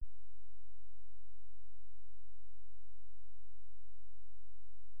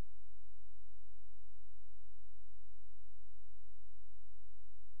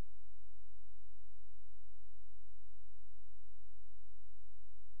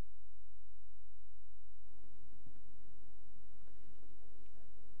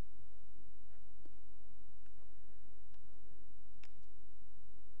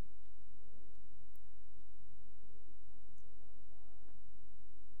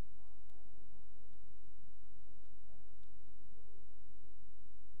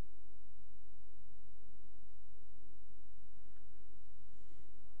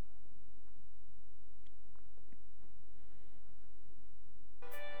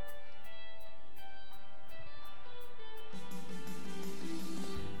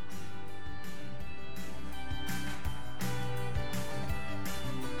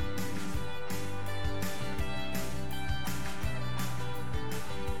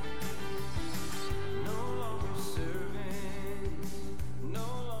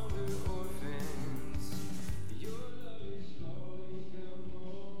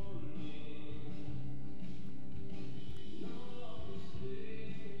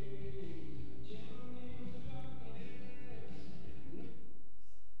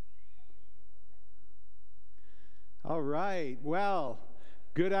right. Well,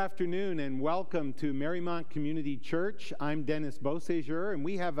 good afternoon and welcome to Marymount Community Church. I'm Dennis Beauséjour, and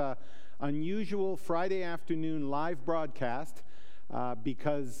we have an unusual Friday afternoon live broadcast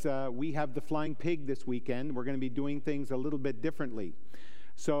because we have the Flying Pig this weekend. We're going to be doing things a little bit differently.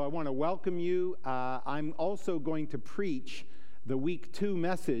 So I want to welcome you. I'm also going to preach the Week 2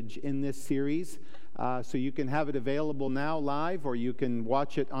 message in this series, so you can have it available now live, or you can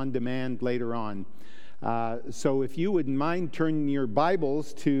watch it on demand later on. So if you wouldn't mind turning your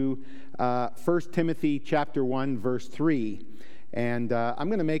Bibles to 1 Timothy chapter 1, verse 3. And I'm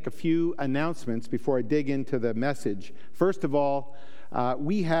going to make a few announcements before I dig into the message. First of all,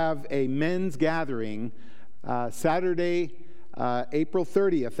 we have a men's gathering Saturday, April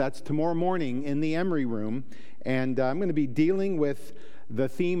 30th. That's tomorrow morning in the Emery Room. And I'm going to be dealing with the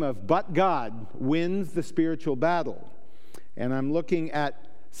theme of "But God Wins the Spiritual Battle." And I'm looking at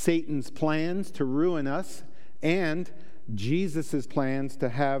Satan's plans to ruin us and Jesus' plans to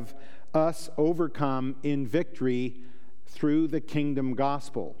have us overcome in victory through the kingdom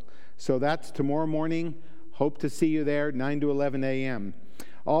gospel. So that's tomorrow morning. Hope to see you there, 9 to 11 a.m.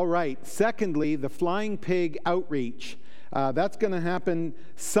 All right. Secondly, the Flying Pig outreach. That's going to happen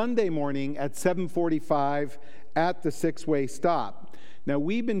Sunday morning at 7:45 at the Six-Way Stop. Now,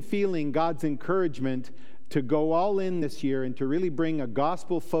 we've been feeling God's encouragement to go all in this year and to really bring a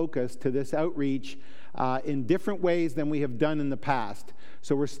gospel focus to this outreach in different ways than we have done in the past.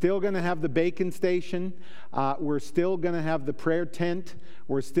 So we're still going to have the bacon station. We're still going to have the prayer tent.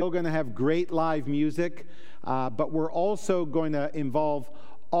 We're still going to have great live music. But we're also going to involve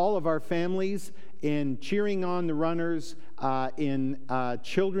all of our families in cheering on the runners. In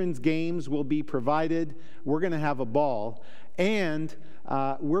children's games will be provided. We're going to have a ball. And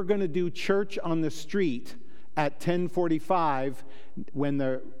we're going to do church on the street at 10:45 when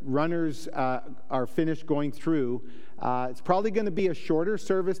the runners are finished going through. It's probably going to be a shorter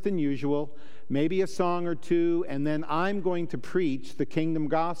service than usual, maybe a song or two, and then I'm going to preach the kingdom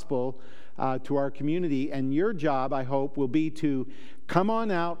gospel to our community. And your job, I hope, will be to come on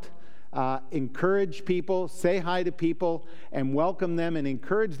out, encourage people, say hi to people, and welcome them and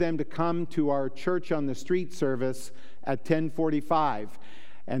encourage them to come to our church on the street service at 10:45.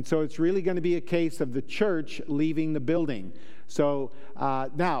 And so it's really going to be a case of the church leaving the building. So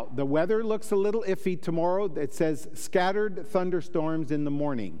now, the weather looks a little iffy tomorrow. It says scattered thunderstorms in the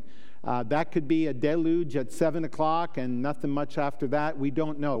morning. That could be a deluge at 7 o'clock and nothing much after that. We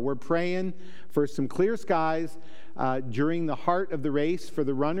don't know. We're praying for some clear skies during the heart of the race for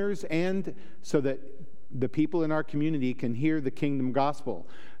the runners, and so that the people in our community can hear the kingdom gospel.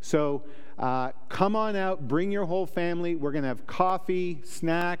 So come on out, bring your whole family. We're going to have coffee,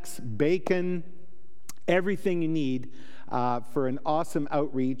 snacks, bacon, everything you need for an awesome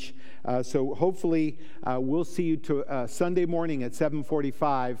outreach. So hopefully we'll see you to Sunday morning at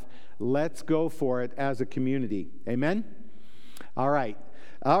 7:45. Let's go for it as a community. Amen? All right.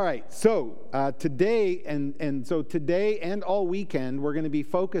 So today and all weekend, we're going to be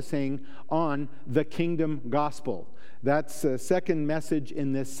focusing on the kingdom gospel. That's the second message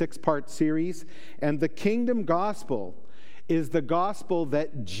in this 6-part series. And the kingdom gospel is the gospel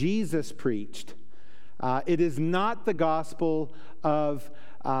that Jesus preached. It is not the gospel of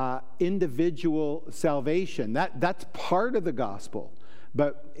individual salvation. That's part of the gospel.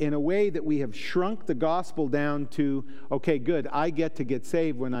 But in a way that we have shrunk the gospel down to, okay, good, I get to get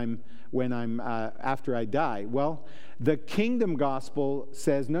saved when I'm after I die. Well, the kingdom gospel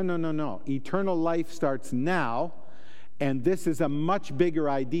says, no. Eternal life starts now, and this is a much bigger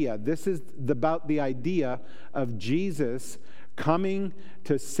idea. This is about the idea of Jesus coming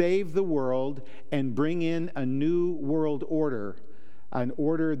to save the world and bring in a new world order, an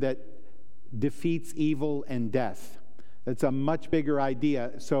order that defeats evil and death. It's a much bigger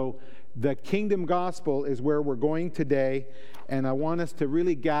idea. So the kingdom gospel is where we're going today, and I want us to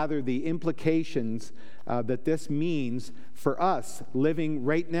really gather the implications that this means for us living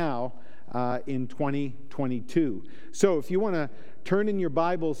right now in 2022. So if you want to turn in your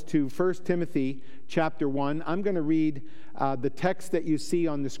Bibles to 1 Timothy chapter 1, I'm going to read the text that you see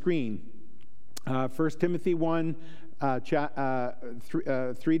on the screen. 1 Timothy 1, 3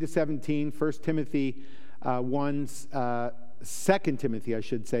 to 17, 1 Timothy 2 Timothy, I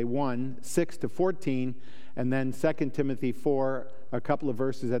should say, 1, 6 to 14, and then 2 Timothy 4, a couple of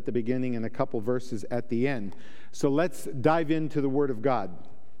verses at the beginning and a couple verses at the end. So let's dive into the Word of God.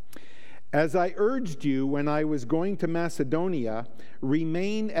 As I urged you when I was going to Macedonia,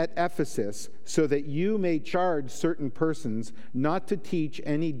 remain at Ephesus so that you may charge certain persons not to teach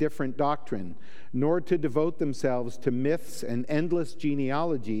any different doctrine, nor to devote themselves to myths and endless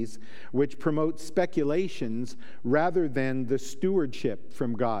genealogies which promote speculations rather than the stewardship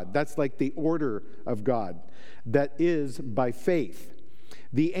from God. That's like the order of God. That is by faith.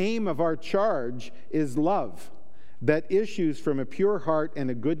 The aim of our charge is love that issues from a pure heart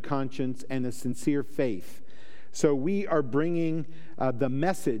and a good conscience and a sincere faith. So we are bringing the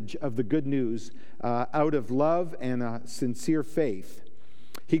message of the good news out of love and a sincere faith.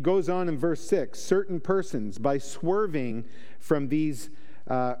 He goes on in verse 6, certain persons, by swerving from these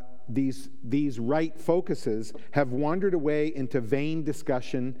right focuses, have wandered away into vain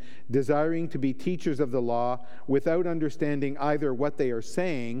discussion, desiring to be teachers of the law without understanding either what they are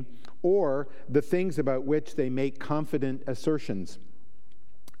saying or the things about which they make confident assertions.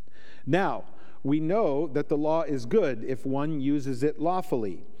 Now, we know that the law is good if one uses it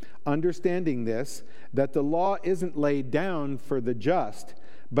lawfully, understanding this, that the law isn't laid down for the just,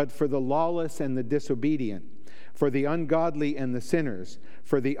 but for the lawless and the disobedient, for the ungodly and the sinners,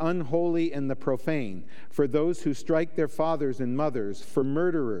 for the unholy and the profane, for those who strike their fathers and mothers, for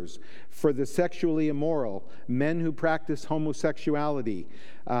murderers, for the sexually immoral, men who practice homosexuality,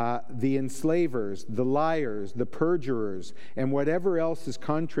 the enslavers, the liars, the perjurers, and whatever else is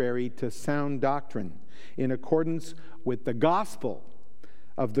contrary to sound doctrine, in accordance with the gospel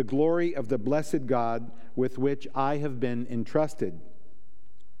of the glory of the blessed God with which I have been entrusted.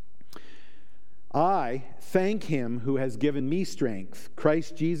 I thank him who has given me strength,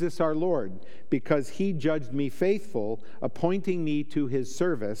 Christ Jesus our Lord, because he judged me faithful, appointing me to his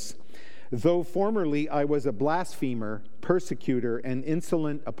service, though formerly I was a blasphemer, persecutor, and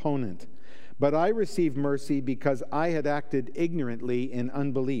insolent opponent. But I received mercy because I had acted ignorantly in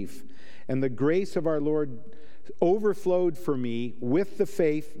unbelief, and the grace of our Lord overflowed for me with the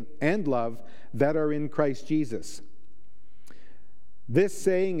faith and love that are in Christ Jesus. This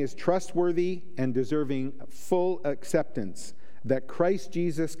saying is trustworthy and deserving full acceptance, that Christ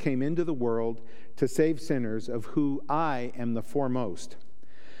Jesus came into the world to save sinners, of who I am the foremost.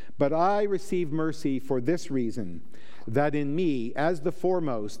 But I receive mercy for this reason, that in me, as the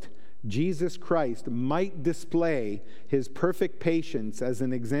foremost, Jesus Christ might display his perfect patience as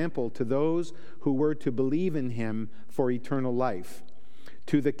an example to those who were to believe in him for eternal life.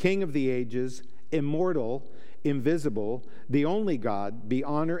 To the King of the ages, immortal, invisible, the only God, be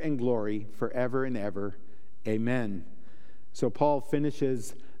honor and glory forever and ever. Amen. So Paul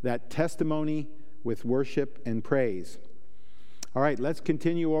finishes that testimony with worship and praise. All right, let's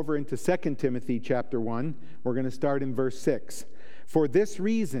continue over into 2 Timothy chapter 1. We're going to start in verse 6. For this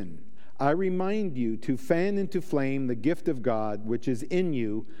reason, I remind you to fan into flame the gift of God which is in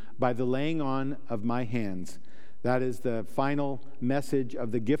you by the laying on of my hands. That is the final message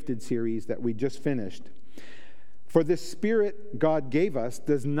of the Gifted series that we just finished. For the Spirit God gave us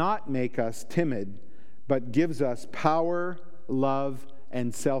does not make us timid, but gives us power, love,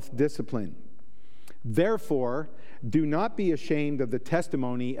 and self-discipline. Therefore, do not be ashamed of the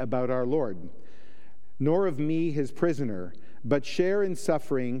testimony about our Lord, nor of me, his prisoner, but share in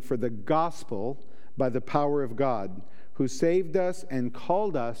suffering for the gospel by the power of God, who saved us and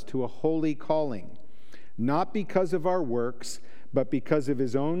called us to a holy calling, not because of our works, but because of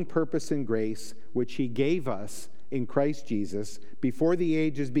his own purpose and grace, which he gave us in Christ Jesus before the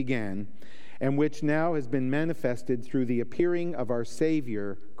ages began, and which now has been manifested through the appearing of our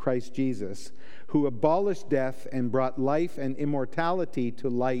Savior, Christ Jesus, who abolished death and brought life and immortality to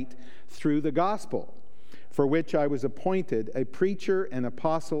light through the gospel, for which I was appointed a preacher, an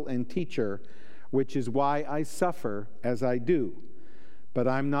apostle, and teacher, which is why I suffer as I do. But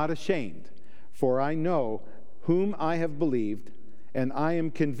I'm not ashamed, for I know whom I have believed, and I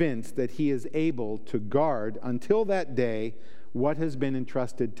am convinced that he is able to guard until that day what has been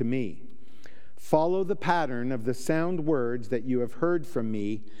entrusted to me. Follow the pattern of the sound words that you have heard from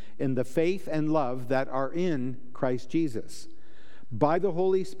me in the faith and love that are in Christ Jesus. By the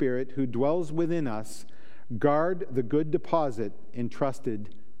Holy Spirit who dwells within us, guard the good deposit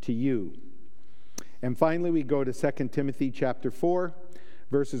entrusted to you. And finally, we go to 2 Timothy chapter 4,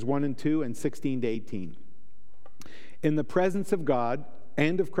 verses 1 and 2 and 16 to 18. In the presence of God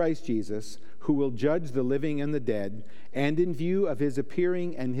and of Christ Jesus, who will judge the living and the dead, and in view of his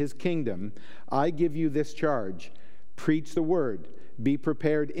appearing and his kingdom, I give you this charge: preach the word, be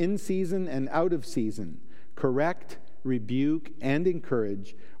prepared in season and out of season, correct, rebuke, and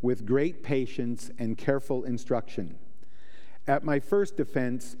encourage with great patience and careful instruction. At my first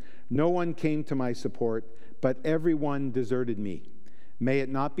defense, no one came to my support, but everyone deserted me. may it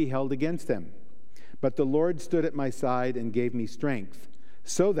not be held against them. But the Lord stood at my side and gave me strength,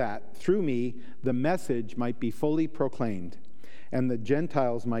 so that through me the message might be fully proclaimed, and the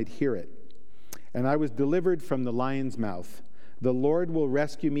Gentiles might hear it. And I was delivered from the lion's mouth. The Lord will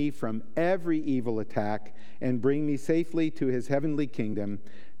rescue me from every evil attack and bring me safely to his heavenly kingdom.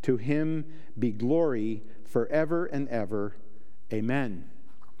 To him be glory forever and ever. Amen.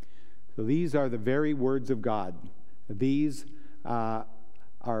 So these are the very words of God. These are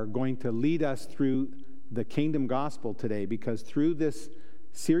going to lead us through the kingdom gospel today, because through this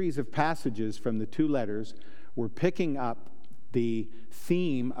series of passages from the two letters, we're picking up the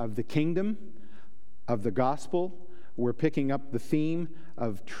theme of the kingdom, of the gospel. We're picking up the theme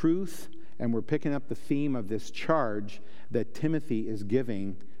of truth, and we're picking up the theme of this charge that Timothy is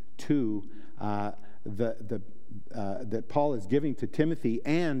giving to that Paul is giving to Timothy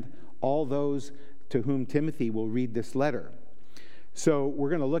and all those to whom Timothy will read this letter. So we're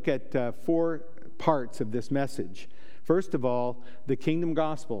going to look at 4 parts of this message. First of all, the kingdom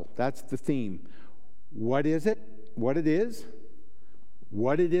gospel. That's the theme. What is it? What it is?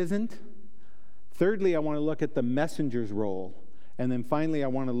 What it isn't? Thirdly, I want to look at the messenger's role. And then finally, I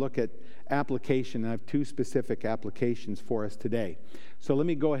want to look at application. I have 2 specific applications for us today. So let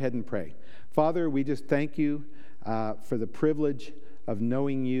me go ahead and pray. Father, we just thank you for the privilege of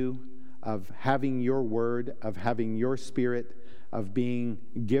knowing you, of having your word, of having your spirit, of being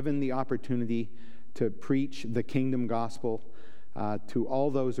given the opportunity to preach the kingdom gospel to all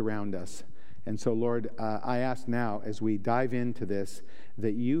those around us. And so, Lord, I ask now, as we dive into this,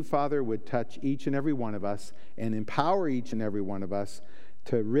 that you, Father, would touch each and every one of us and empower each and every one of us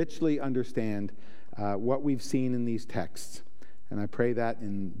to richly understand what we've seen in these texts. And I pray that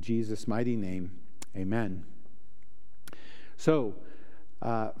in Jesus' mighty name. Amen. So,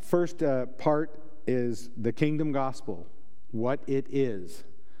 first part is the kingdom gospel, what it is.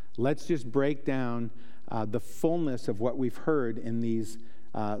 Let's just break down the fullness of what we've heard in these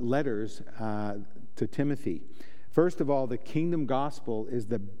letters to Timothy. First of all, the kingdom gospel is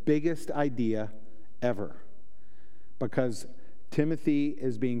the biggest idea ever, because Timothy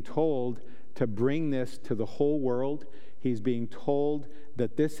is being told to bring this to the whole world. He's being told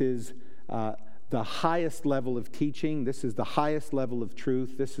that this is the highest level of teaching. This is the highest level of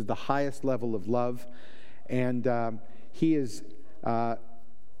truth. This is the highest level of love. And he is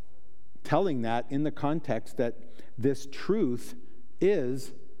telling that in the context that this truth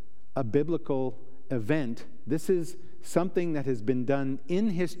is a biblical event. This is something that has been done in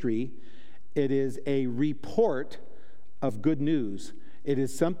history. It is a report of good news. It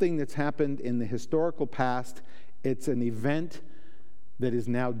is something that's happened in the historical past. It's an event that is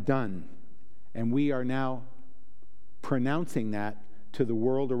now done. And we are now pronouncing that to the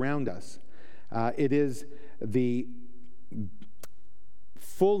world around us. It is the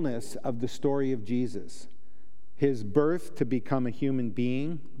fullness of the story of Jesus. His birth to become a human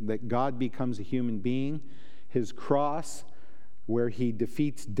being, that God becomes a human being. His cross, where he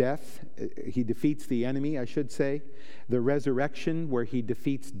defeats death, he defeats the enemy, I should say. The resurrection, where he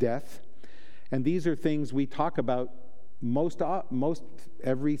defeats death. And these are things we talk about most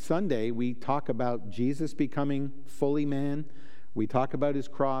every Sunday. We talk about Jesus becoming fully man. We talk about his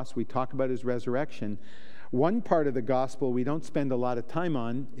cross. We talk about his resurrection. One part of the gospel we don't spend a lot of time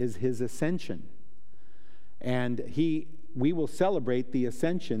on is his ascension. And we will celebrate the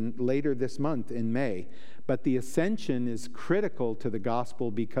ascension later this month in May. But the ascension is critical to the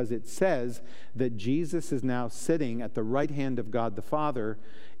gospel because it says that Jesus is now sitting at the right hand of God the Father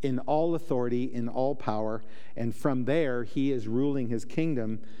in all authority, in all power. And from there, he is ruling his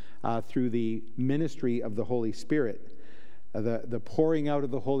kingdom through the ministry of the Holy Spirit. The pouring out of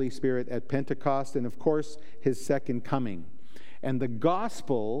the Holy Spirit at Pentecost, and of course, his second coming. And the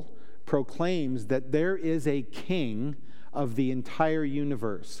gospel proclaims that there is a king of the entire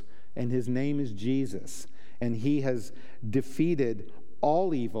universe, and his name is Jesus. And he has defeated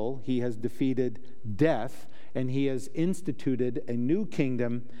all evil, he has defeated death, and he has instituted a new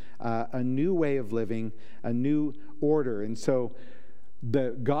kingdom, a new way of living, a new order. And so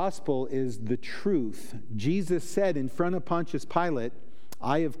the gospel is the truth. Jesus said in front of Pontius Pilate,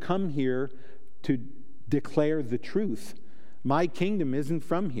 I have come here to declare the truth. My kingdom isn't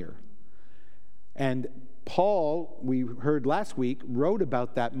from here. And Paul, we heard last week, wrote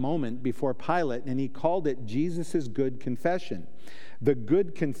about that moment before Pilate, and he called it Jesus' good confession. The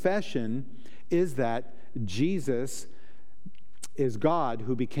good confession is that Jesus is God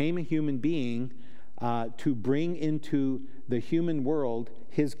who became a human being to bring into the human world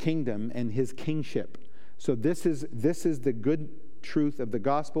his kingdom and his kingship. So this is the good truth of the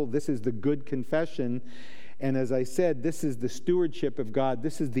gospel. This is the good confession. And as I said, this is the stewardship of God.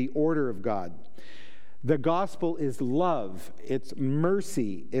 This is the order of God. The gospel is love. It's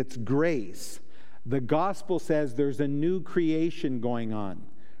mercy. It's grace. The gospel says there's a new creation going on.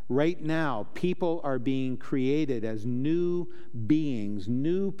 Right now, people are being created as new beings,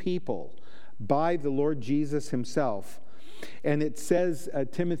 new people, by the Lord Jesus himself. And it says,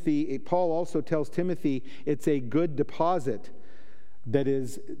 Paul also tells Timothy, it's a good deposit.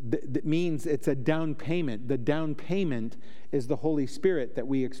 That means it's a down payment. The down payment is the Holy Spirit that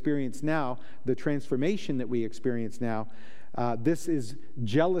we experience now, the transformation that we experience now. This is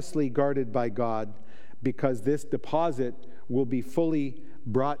jealously guarded by God, because this deposit will be fully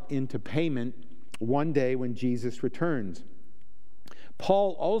brought into payment one day when Jesus returns.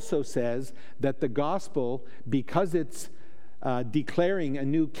 Paul also says that the gospel, because it's declaring a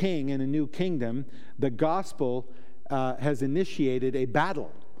new king and a new kingdom, the gospel has initiated a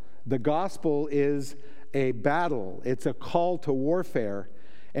battle. The gospel is a battle. It's a call to warfare,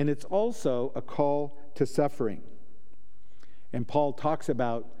 and it's also a call to suffering. And Paul talks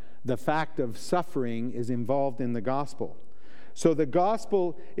about the fact of suffering is involved in the gospel. So the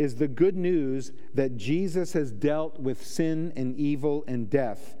gospel is the good news that Jesus has dealt with sin and evil and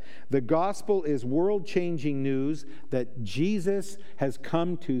death. The gospel is world-changing news that Jesus has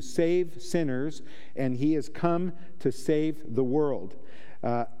come to save sinners, and he has come to save the world.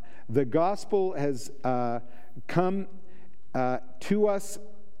 The gospel has come to us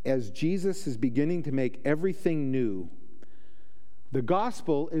as Jesus is beginning to make everything new. The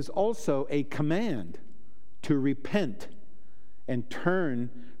gospel is also a command to repent and turn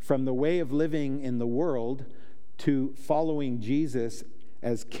from the way of living in the world to following Jesus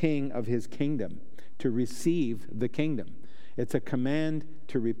as king of his kingdom, to receive the kingdom. It's a command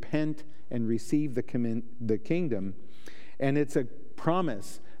to repent and receive the kingdom, and it's a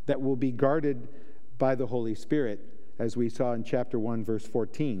promise that will be guarded by the Holy Spirit, as we saw in chapter 1, verse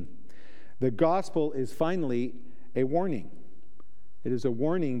 14. The gospel is finally a warning. It is a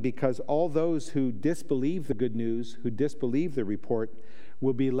warning because all those who disbelieve the good news, who disbelieve the report,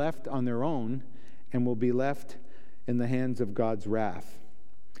 will be left on their own and will be left in the hands of God's wrath.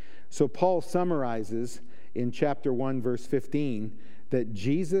 So Paul summarizes in chapter 1, verse 15, that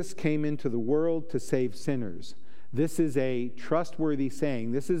Jesus came into the world to save sinners. This is a trustworthy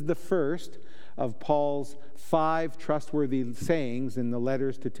saying. This is the first of Paul's 5 trustworthy sayings in the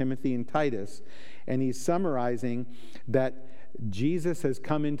letters to Timothy and Titus. And he's summarizing that Jesus has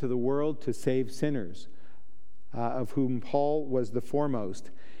come into the world to save sinners, of whom Paul was the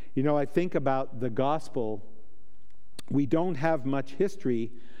foremost. You know, I think about the gospel. We don't have much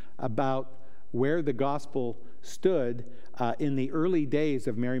history about where the gospel stood in the early days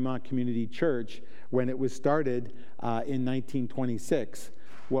of Marymount Community Church when it was started in 1926.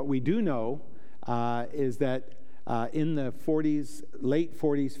 What we do know is that in the 40s, late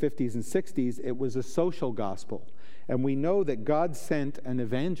 40s, 50s, and 60s, it was a social gospel. And we know that God sent an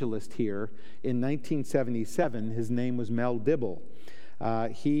evangelist here in 1977. His name was Mel Dibble.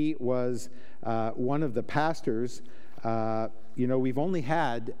 He was one of the pastors. We've only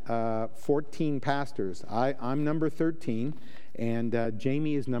had 14 pastors. I'm number 13, and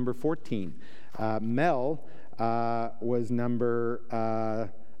Jamie is number 14. Mel was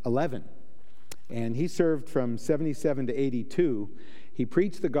number 11, and he served from 77 to 82. He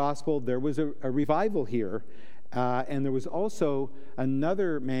preached the gospel. There was a revival here. And there was also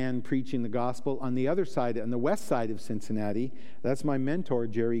another man preaching the gospel on the other side, on the west side of Cincinnati. That's my mentor,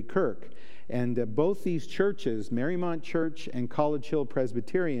 Jerry Kirk. And both these churches, Marymount Church and College Hill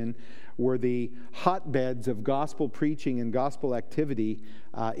Presbyterian, were the hotbeds of gospel preaching and gospel activity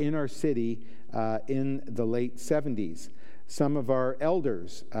in our city in the late 70s. Some of our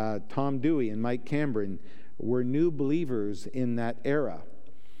elders, Tom Dewey and Mike Cameron, were new believers in that era.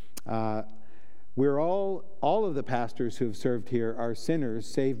 We're all of the pastors who have served here are sinners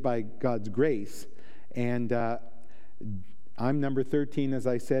saved by God's grace. And I'm number 13, as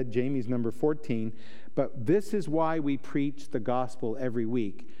I said. Jamie's number 14. But this is why we preach the gospel every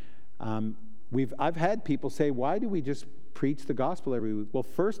week. I've had people say, why do we just preach the gospel every week? Well,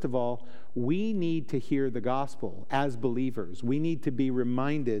 first of all, we need to hear the gospel as believers. We need to be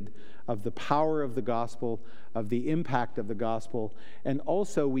reminded of the power of the gospel, of the impact of the gospel, and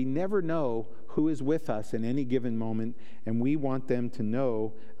also we never know who is with us in any given moment, and we want them to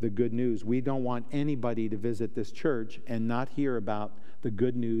know the good news. We don't want anybody to visit this church and not hear about the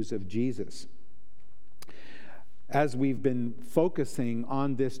good news of Jesus. As we've been focusing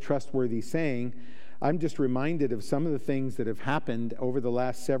on this trustworthy saying, I'm just reminded of some of the things that have happened over the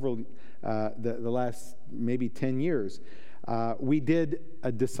last the last maybe 10 years. We did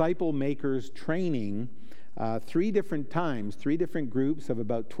a disciple makers training 3 different times, 3 different groups of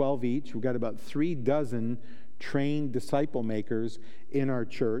about 12 each. We've got about 3 dozen trained disciple makers in our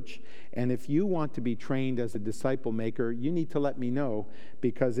church. And if you want to be trained as a disciple maker, you need to let me know,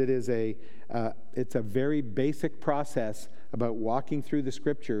 because it's a very basic process about walking through the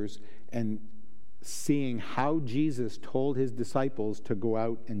scriptures and seeing how Jesus told his disciples to go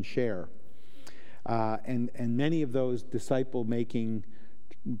out and share. And many of those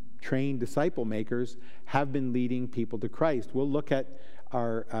trained disciple makers have been leading people to Christ. We'll look at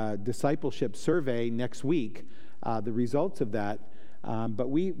our discipleship survey next week, the results of that. But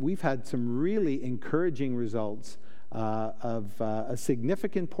we've had some really encouraging results of a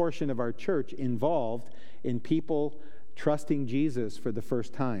significant portion of our church involved in people trusting Jesus for the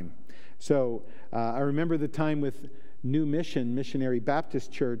first time. So I remember the time with New Mission, Missionary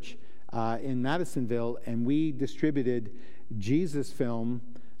Baptist Church in Madisonville, and we distributed Jesus Film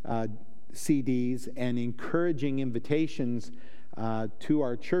CDs and encouraging invitations to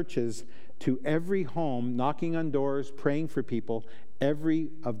our churches, to every home, knocking on doors, praying for people, every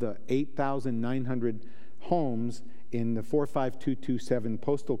of the 8,900 homes in the 45227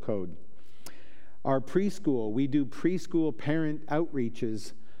 postal code. Our preschool, we do preschool parent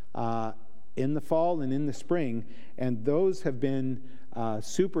outreaches in the fall and in the spring, and those have been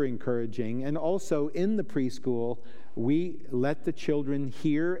super encouraging. And also in the preschool, we let the children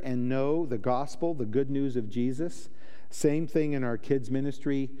hear and know the gospel, the good news of Jesus. Same thing in our kids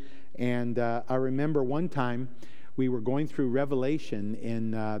ministry. And I remember one time we were going through Revelation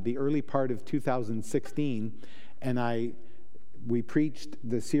in the early part of 2016, and we preached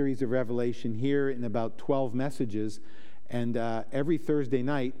the series of Revelation here in about 12 messages. And every Thursday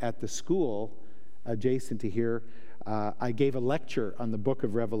night at the school adjacent to here, I gave a lecture on the book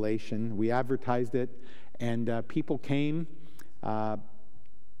of Revelation. We advertised it, and people came.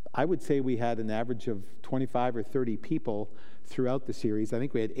 I would say we had an average of 25 or 30 people throughout the series. I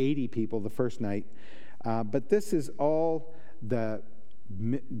think we had 80 people the first night. But this is all the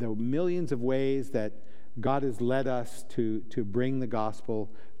millions of ways that God has led us to bring the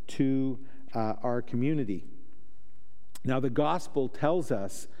gospel to our community. Now, the gospel tells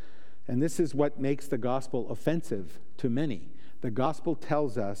us, and this is what makes the gospel offensive to many, the gospel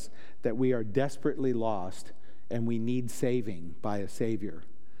tells us that we are desperately lost and we need saving by a Savior.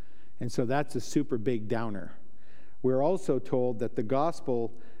 And so that's a super big downer. We're also told that the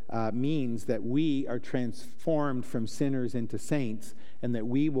gospel means that we are transformed from sinners into saints, and that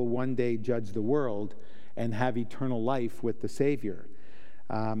we will one day judge the world and have eternal life with the Savior.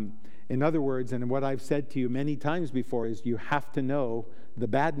 In other words, and what I've said to you many times before, is you have to know the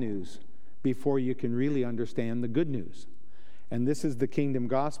bad news before you can really understand the good news. And this is the kingdom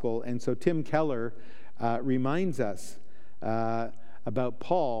gospel. And so Tim Keller reminds us about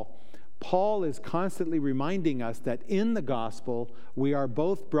Paul. Paul is constantly reminding us that in the gospel, we are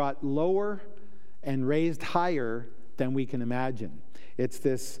both brought lower and raised higher than we can imagine. It's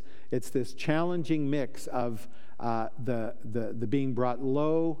this challenging mix of the being brought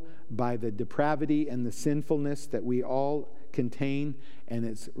low by the depravity and the sinfulness that we all contain, and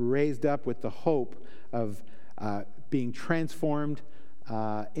it's raised up with the hope of being transformed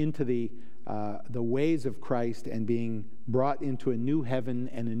into the ways of Christ and being brought into a new heaven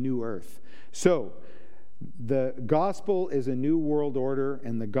and a new earth. So the gospel is a new world order,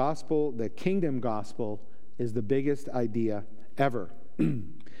 and the kingdom gospel, is the biggest idea ever.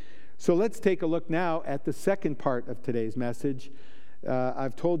 So let's take a look now at the second part of today's message.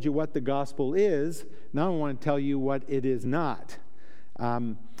 I've told you what the gospel is. Now I want to tell you what it is not.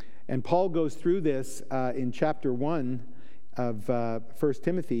 And Paul goes through this in chapter 1 of 1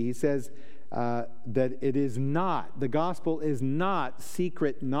 Timothy. He says that it is not, the gospel is not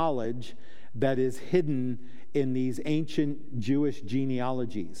secret knowledge that is hidden in these ancient Jewish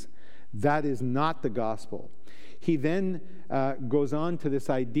genealogies. That is not the gospel. He then goes on to this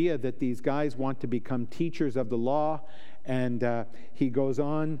idea that these guys want to become teachers of the law, and he goes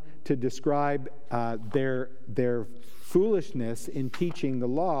on to describe their foolishness in teaching the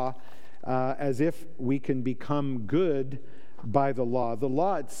law as if we can become good by the law. The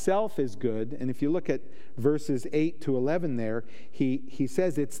law itself is good, and if you look at verses 8 to 11 there, he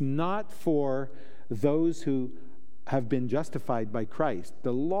says it's not for those who have been justified by Christ.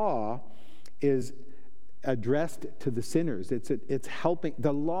 The law is addressed to the sinners. It's helping.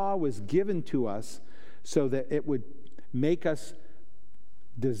 The law was given to us so that it would make us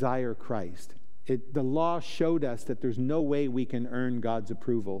desire Christ. The law showed us that there's no way we can earn God's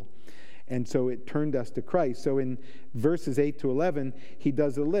approval. And so it turned us to Christ. So in verses 8 to 11, he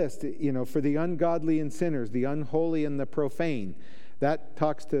does a list, for the ungodly and sinners, the unholy and the profane, That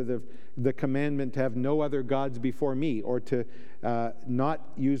talks to the commandment to have no other gods before me, or to not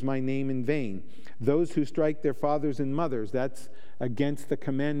use my name in vain. Those who strike their fathers and mothers, that's against the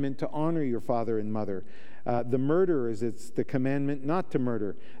commandment to honor your father and mother. The murderers, it's the commandment not to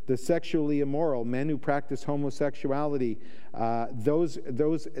murder. The sexually immoral, men who practice homosexuality, those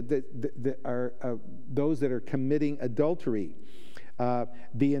that are committing adultery.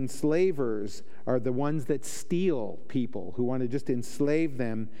 The enslavers are the ones that steal people, who want to just enslave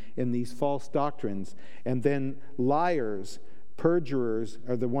them in these false doctrines. And then liars, perjurers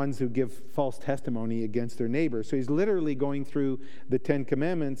are the ones who give false testimony against their neighbor. So he's literally going through the 10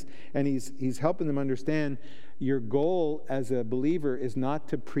 Commandments, and he's helping them understand your goal as a believer is not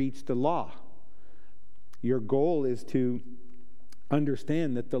to preach the law. Your goal is to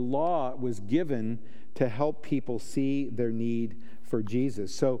understand that the law was given to help people see their need for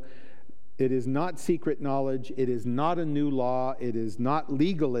Jesus. So it is not secret knowledge. It is not a new law. It is not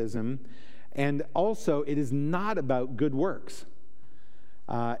legalism. And also, it is not about good works.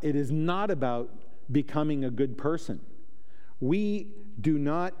 It is not about becoming a good person. We do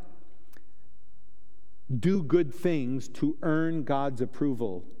not do good things to earn God's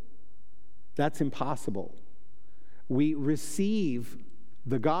approval. That's impossible. We receive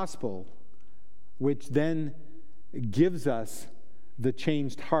the gospel, which then gives us the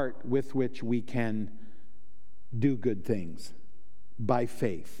changed heart with which we can do good things by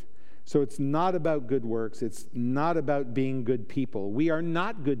faith. So it's not about good works. It's not about being good people. We are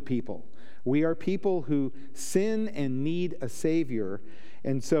not good people. We are people who sin and need a Savior.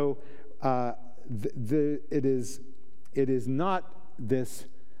 And so it is not this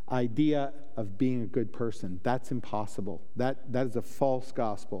idea of being a good person. That's impossible. That is a false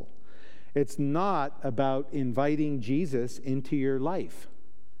gospel. It's not about inviting Jesus into your life.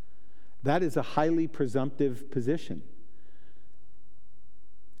 That is a highly presumptive position.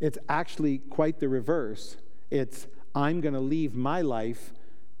 It's actually quite the reverse. It's, I'm going to leave my life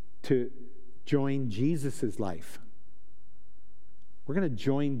to join Jesus' life. We're going to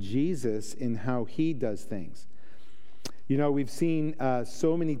join Jesus in how he does things. You know, we've seen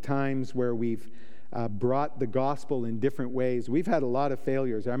so many times where we've brought the gospel in different ways. We've had a lot of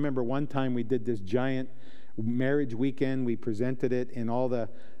failures. I remember one time we did this giant marriage weekend. We presented it in all the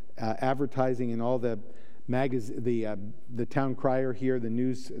advertising in all the the town crier here, the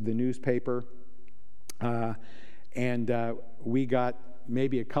newspaper, and we got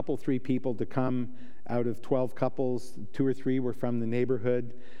maybe a couple, 3 people to come out of 12 couples. 2 or 3 were from the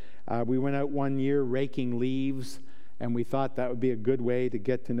neighborhood. We went out one year raking leaves, and we thought that would be a good way to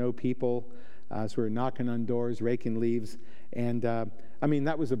get to know people. So we were knocking on doors, raking leaves, and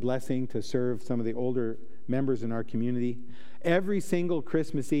that was a blessing to serve some of the older members in our community. Every single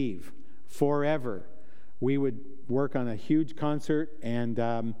Christmas Eve, forever, we would work on a huge concert,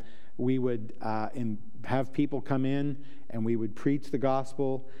 and we would have people come in, and we would preach the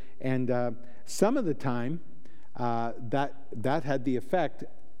gospel. And some of the time, that had the effect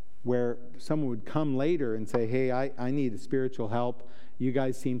where someone would come later and say, hey, I need spiritual help. You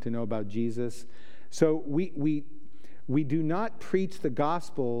guys seem to know about Jesus. So we do not preach the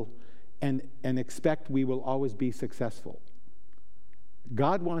gospel and expect we will always be successful.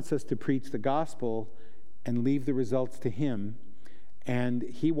 God wants us to preach the gospel and leave the results to him, and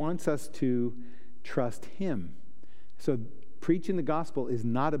he wants us to trust him. So preaching the gospel is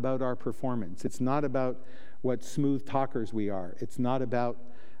not about our performance. It's not about what smooth talkers we are. It's not about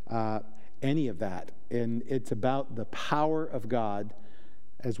any of that. And it's about the power of God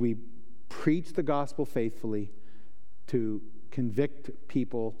as we preach the gospel faithfully to convict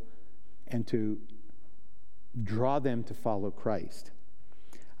people and to draw them to follow Christ.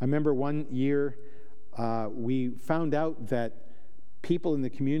 I remember one year we found out that people in the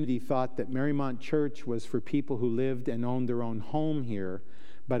community thought that Marymount Church was for people who lived and owned their own home here,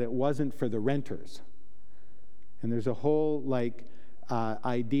 but it wasn't for the renters. And there's a whole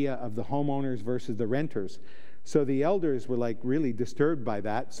idea of the homeowners versus the renters. So the elders were really disturbed by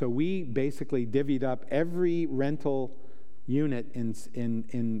that. So we basically divvied up every rental unit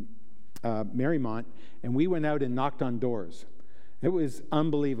in Marymount, and we went out and knocked on doors. It was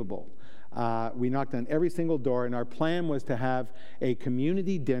unbelievable. We knocked on every single door, and our plan was to have a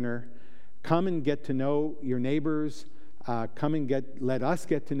community dinner. Come and get to know your neighbors. Come and let us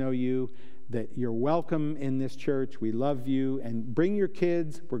get to know you, that you're welcome in this church. We love you. And bring your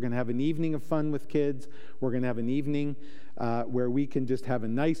kids. We're going to have an evening of fun with kids. We're going to have an evening where we can just have a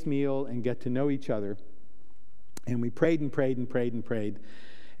nice meal and get to know each other. And we prayed and prayed and prayed and prayed.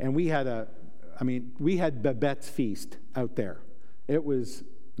 And we had Babette's feast out there. It was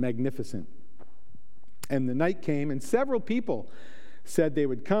magnificent. And the night came, and several people said they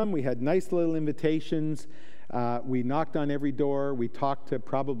would come. We had nice little invitations. We knocked on every door. We talked to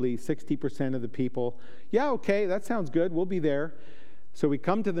probably 60% of the people. Yeah, okay, that sounds good. We'll be there. So we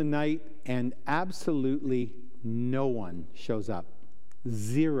come to the night, and absolutely no one shows up.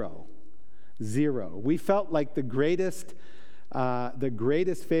 Zero. We felt like the greatest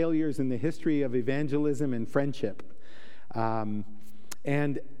failures in the history of evangelism and friendship.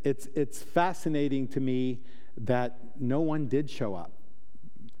 And it's fascinating to me that no one did show up.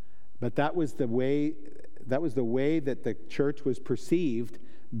 But that was the way that the church was perceived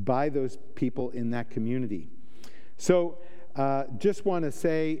by those people in that community. So just want to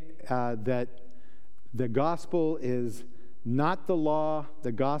say that the gospel is not the law.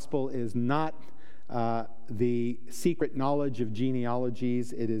 The gospel is not the secret knowledge of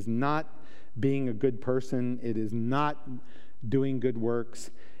genealogies. It is not being a good person. It is not doing good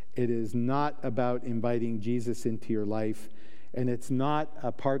works. It is not about inviting Jesus into your life. And it's not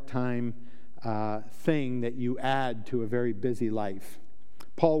a part-time thing that you add to a very busy life.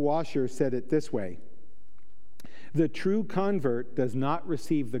 Paul Washer said it this way: the true convert does not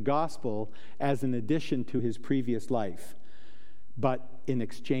receive the gospel as an addition to his previous life, but in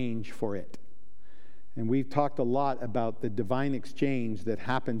exchange for it. And we've talked a lot about the divine exchange that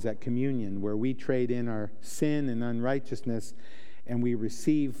happens at communion, where we trade in our sin and unrighteousness, and we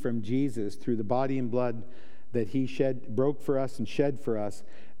receive from Jesus through the body and blood that he broke for us and shed for us,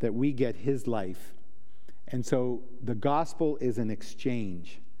 that we get his life. And so the gospel is an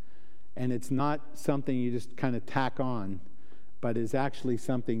exchange. And it's not something you just kind of tack on, but is actually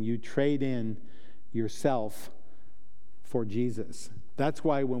something you trade in yourself for Jesus. That's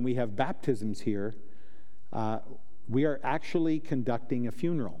why when we have baptisms here, we are actually conducting a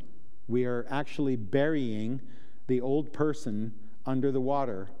funeral. We are actually burying the old person under the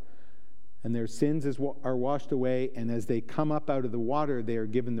water, and their sins are washed away, and as they come up out of the water, they are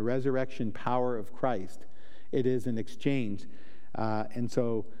given the resurrection power of Christ. It is an exchange. And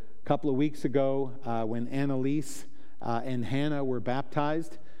so a couple of weeks ago, when Annalise and Hannah were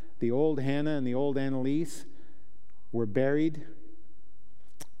baptized, the old Hannah and the old Annalise were buried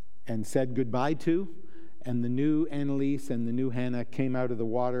and said goodbye to, and the new Annalise and the new Hannah came out of the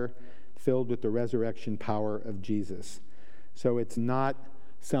water filled with the resurrection power of Jesus. So it's not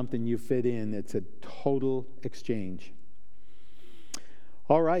something you fit in. It's a total exchange.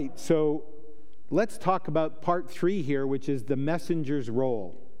 All right, so let's talk about part 3 here, which is the messenger's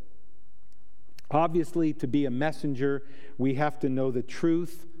role. Obviously, to be a messenger, we have to know the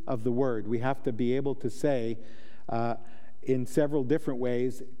truth of the word. We have to be able to say in several different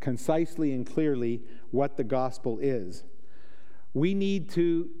ways, concisely and clearly, what the gospel is. We need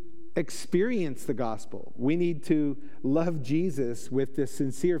to experience the gospel. We need to love Jesus with the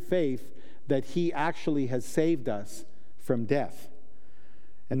sincere faith that he actually has saved us from death.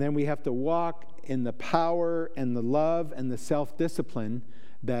 And then we have to walk in the power and the love and the self-discipline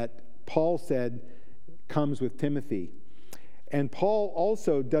that Paul said comes with Timothy. And Paul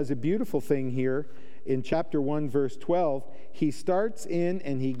also does a beautiful thing here in chapter 1, verse 12. He starts in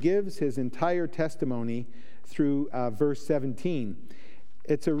and he gives his entire testimony through verse 17.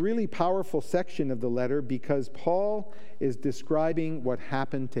 It's a really powerful section of the letter because Paul is describing what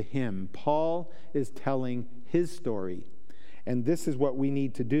happened to him. Paul is telling his story. And this is what we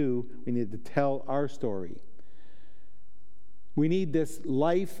need to do. We need to tell our story. We need this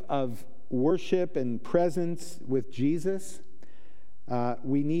life of worship and presence with Jesus.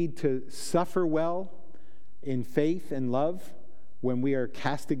 We need to suffer well in faith and love when we are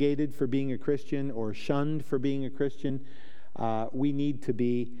castigated for being a Christian or shunned for being a Christian. We need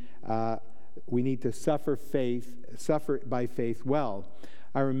to suffer by faith well.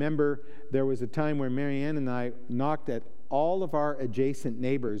 I remember there was a time where Marianne and I knocked at all of our adjacent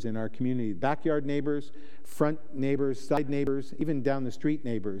neighbors in our community, backyard neighbors, front neighbors, side neighbors, even down the street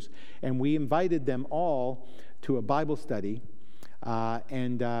neighbors. And we invited them all to a Bible study.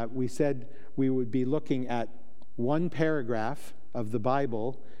 And we said we would be looking at one paragraph of the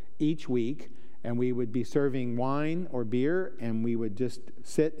Bible each week, and we would be serving wine or beer, and we would just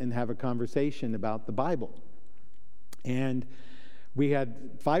sit and have a conversation about the Bible. And we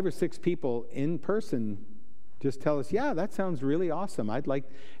had 5 or 6 people in person just tell us, yeah, that sounds really awesome.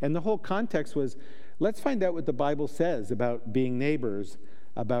 And the whole context was, let's find out what the Bible says about being neighbors,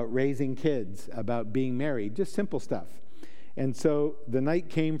 about raising kids, about being married, just simple stuff. And so the night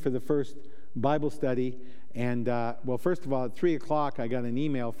came for the first Bible study, and first of all, at 3 o'clock, I got an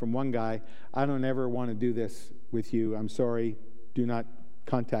email from one guy: I don't ever want to do this with you. I'm sorry. Do not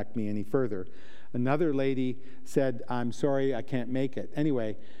contact me any further. Another lady said, I'm sorry, I can't make it.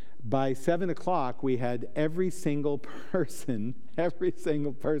 Anyway, by 7 o'clock, we had every single person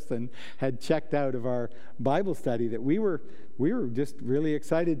had checked out of our Bible study. That we were just really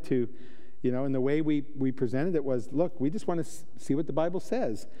excited to, and the way we presented it was, look, we just want to see what the Bible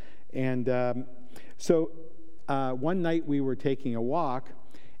says. And so one night we were taking a walk,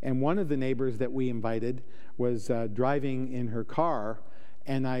 and one of the neighbors that we invited was driving in her car,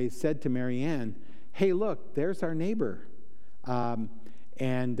 and I said to Marianne, hey, look, there's our neighbor.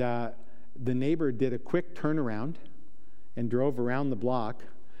 And the neighbor did a quick turnaround and drove around the block.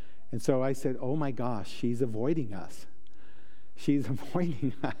 And so I said, oh my gosh, she's avoiding us. She's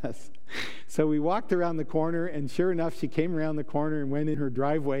avoiding us. So we walked around the corner, and sure enough, she came around the corner and went in her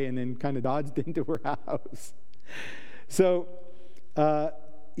driveway and then kind of dodged into her house. So,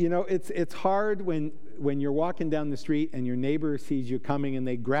 it's hard when you're walking down the street and your neighbor sees you coming and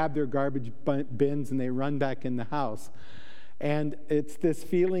they grab their garbage bins and they run back in the house. And it's this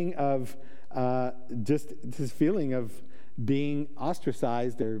feeling of being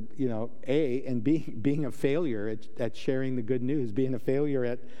ostracized, or and being a failure at sharing the good news, being a failure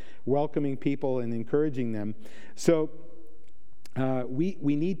at welcoming people and encouraging them. So we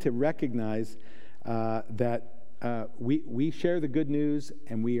need to recognize that we share the good news,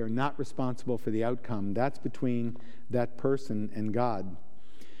 and we are not responsible for the outcome. That's between that person and God.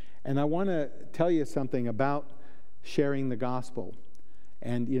 And I want to tell you something about sharing the gospel.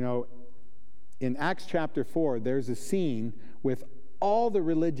 And in Acts chapter 4, there's a scene with all the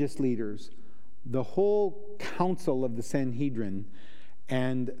religious leaders, the whole council of the Sanhedrin,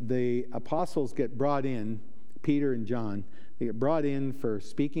 and the apostles get brought in, Peter and John, they get brought in for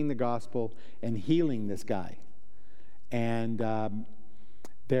speaking the gospel and healing this guy. And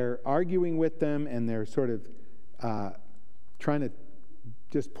they're arguing with them, and they're sort of trying to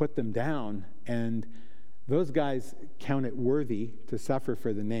just put them down. And those guys count it worthy to suffer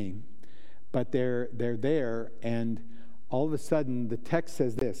for the name. But they're there, and all of a sudden, the text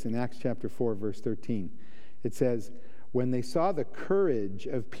says this in Acts chapter 4, verse 13. It says, when they saw the courage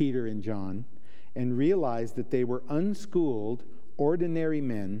of Peter and John and realized that they were unschooled, ordinary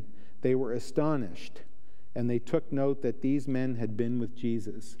men, they were astonished. And they took note that these men had been with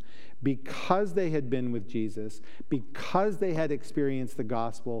Jesus. Because they had been with Jesus, because they had experienced the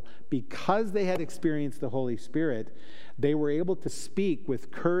gospel, because they had experienced the Holy Spirit, they were able to speak with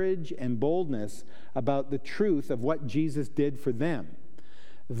courage and boldness about the truth of what Jesus did for them.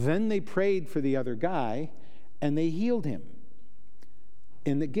 Then they prayed for the other guy, and they healed him.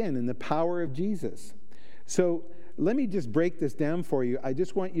 And again, in the power of Jesus. So let me just break this down for you. I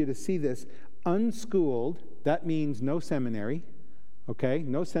just want you to see this. Unschooled, that means no seminary. Okay,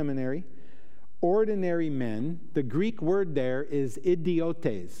 no seminary. Ordinary men, the Greek word there is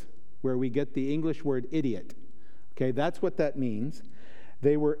idiotes, where we get the English word idiot. Okay, that's what that means.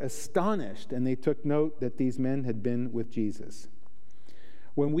 They were astonished, and they took note that these men had been with Jesus.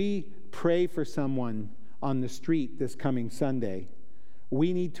 When we pray for someone on the street this coming Sunday,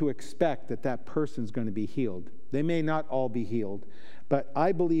 we need to expect that that person's going to be healed. They may not all be healed, but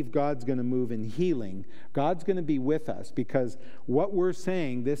I believe God's going to move in healing. God's going to be with us, because what we're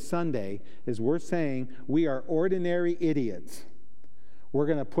saying this Sunday is we're saying we are ordinary idiots. We're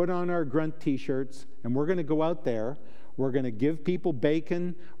going to put on our grunt t-shirts, and we're going to go out there. We're going to give people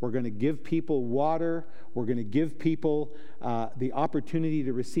bacon. We're going to give people water. We're going to give people the opportunity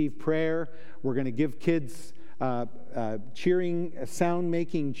to receive prayer. We're going to give kids cheering,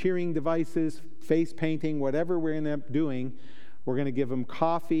 sound-making cheering devices, face painting, whatever we're going to end up doing. We're going to give them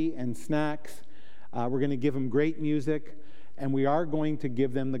coffee and snacks. We're going to give them great music, and we are going to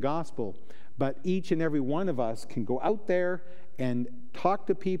give them the gospel. But each and every one of us can go out there and talk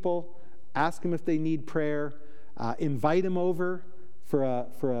to people, ask them if they need prayer, invite them over for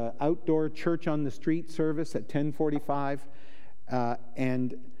a outdoor church on the street service at 10:45.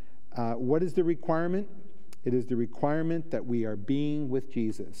 And what is the requirement? It is the requirement that we are being with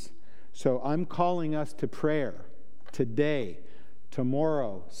Jesus. So I'm calling us to prayer today,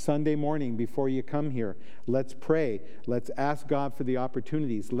 tomorrow, Sunday morning before you come here. Let's pray. Let's ask God for the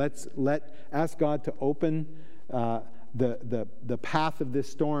opportunities. Let's ask God to open the path of this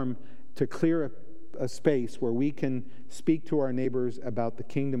storm, to clear a space where we can speak to our neighbors about the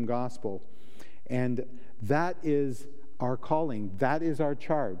kingdom gospel. And that is our calling. That is our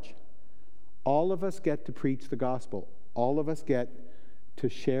charge. All of us get to preach the gospel. All of us get to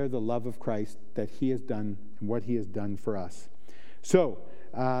share the love of Christ that he has done and what he has done for us. So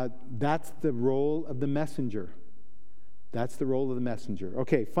that's the role of the messenger. That's the role of the messenger.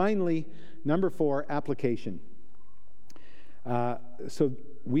 Okay, finally, number 4, application. So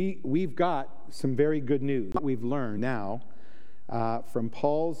we've got some very good news. What we've learned now, from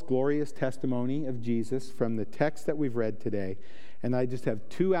Paul's glorious testimony of Jesus from the text that we've read today. And I just have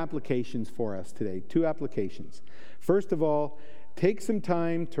two applications for us today. Two applications. First of all, take some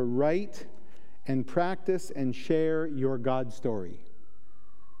time to write and practice and share your God story.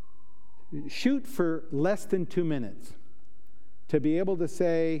 Shoot for less than 2 minutes to be able to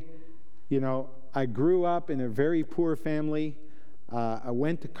say, I grew up in a very poor family. I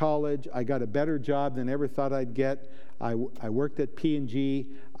went to college. I got a better job than I ever thought I'd get. I worked at P&G.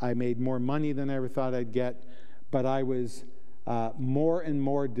 I made more money than I ever thought I'd get. But I was more and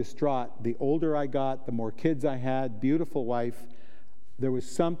more distraught. The older I got, the more kids I had, beautiful wife. There was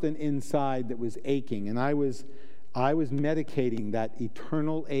something inside that was aching. And I was medicating that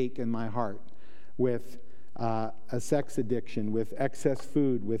eternal ache in my heart with a sex addiction, with excess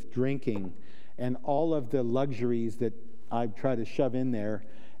food, with drinking, and all of the luxuries that I tried to shove in there.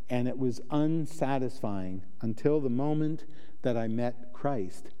 And it was unsatisfying until the moment that I met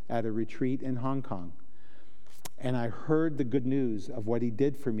Christ at a retreat in Hong Kong. And I heard the good news of what he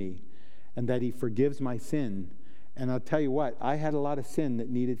did for me and that he forgives my sin. And I'll tell you what, I had a lot of sin that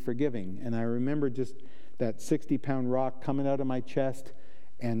needed forgiving. And I remember just that 60-pound rock coming out of my chest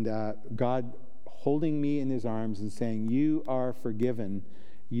and God holding me in his arms and saying, "You are forgiven.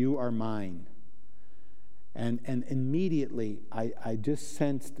 You are mine." And immediately, I just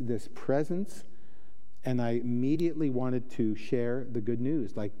sensed this presence, and I immediately wanted to share the good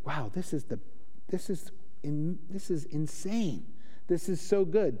news. Like, wow, this is insane. This is so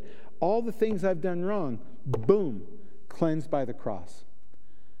good. All the things I've done wrong, boom, cleansed by the cross.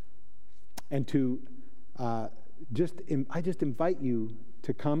 And I just invite you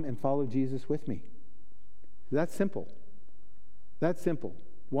to come and follow Jesus with me. That's simple. That's simple.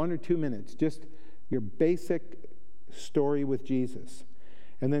 1 or 2 minutes, just your basic story with Jesus.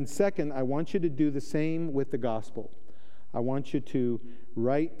 And then second, I want you to do the same with the gospel. I want you to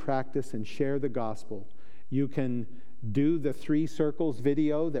write, practice, and share the gospel. You can do the 3 circles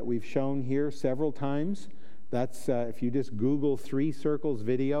video that we've shown here several times. That's if you just Google 3 circles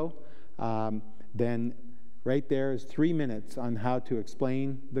video, then right there is 3 minutes on how to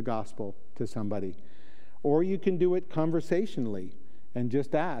explain the gospel to somebody. Or you can do it conversationally and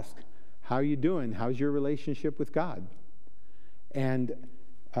just ask, "How are you doing? How's your relationship with God?" And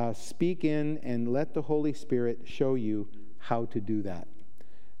speak in and let the Holy Spirit show you how to do that.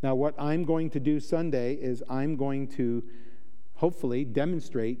 Now, what I'm going to do Sunday is I'm going to hopefully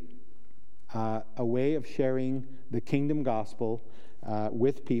demonstrate a way of sharing the kingdom gospel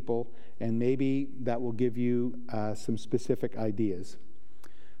with people, and maybe that will give you some specific ideas.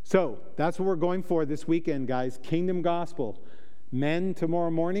 So that's what we're going for this weekend, guys. Kingdom gospel. Men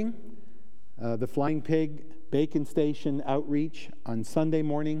tomorrow morning, the Flying Pig Bacon Station outreach on Sunday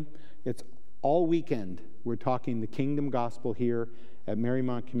morning. It's all weekend. We're talking the kingdom gospel here at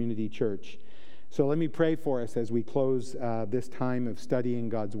Marymount Community Church. So let me pray for us as we close this time of studying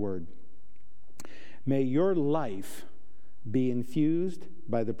God's Word. May your life be infused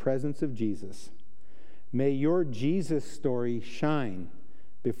by the presence of Jesus. May your Jesus story shine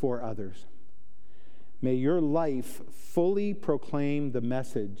before others. May your life fully proclaim the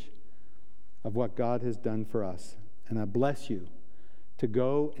message of what God has done for us. And I bless you to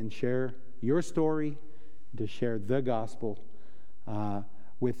go and share your story, to share the gospel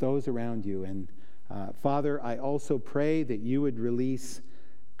with those around you. And Father, I also pray that you would release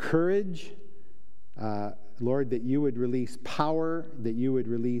courage, Lord, that you would release power, that you would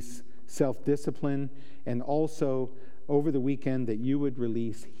release self-discipline, and also over the weekend that you would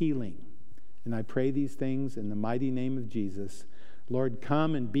release healing. And I pray these things in the mighty name of Jesus. Lord,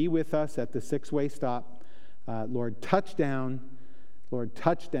 come and be with us at the 6-way stop. Lord, touch down. Lord,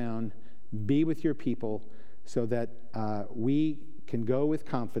 touch down. Be with your people so that we can go with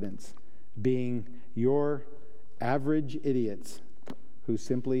confidence, being your average idiots who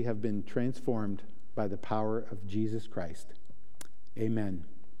simply have been transformed by the power of Jesus Christ. Amen.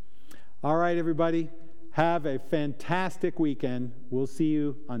 All right, everybody. Have a fantastic weekend. We'll see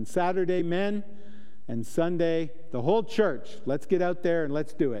you on Saturday, men, and Sunday, the whole church. Let's get out there and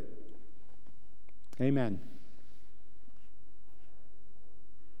let's do it. Amen.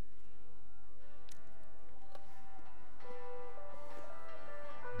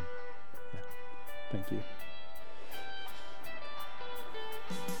 Thank you.